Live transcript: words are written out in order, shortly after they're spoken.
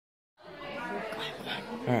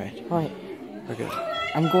Alright. Alright. Okay.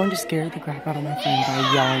 I'm going to scare the crap out of my friend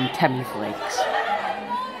by yelling Temmie Flakes.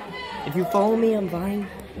 If you follow me on Vine,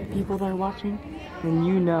 people that are watching, then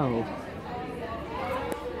you know.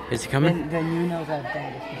 Is he coming? Then you know that I've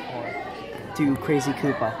done this before. To Crazy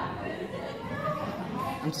Koopa.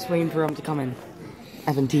 I'm just waiting for him to come in.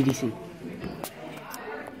 EvanTDC.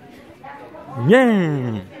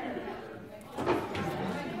 Yeah!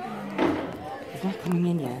 He's not coming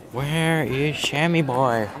in yet. Where is Shammy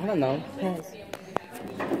Boy? I don't know. Pez.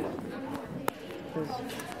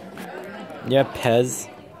 Yeah, Pez.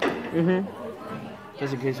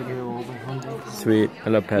 Just in case I get a little bit hungry. Sweet. I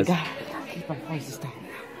love Pez. We gotta keep our voices down.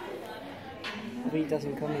 But he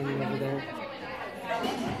doesn't come in over there.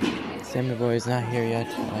 Sammy Boy's not here yet.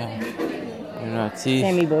 You're not see.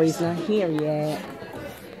 Sammy Boy's not here yet.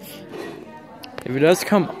 If he does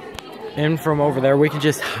come in from over there, we can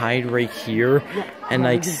just hide right here and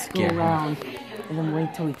like just scare go him. around and then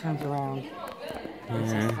wait till he turns around.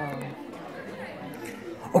 Yeah.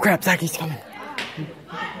 Oh crap, Zaki's coming.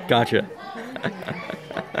 Gotcha.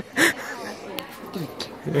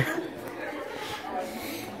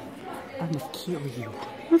 I'm gonna kill you.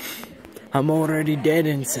 I'm already dead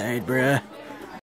inside, bruh.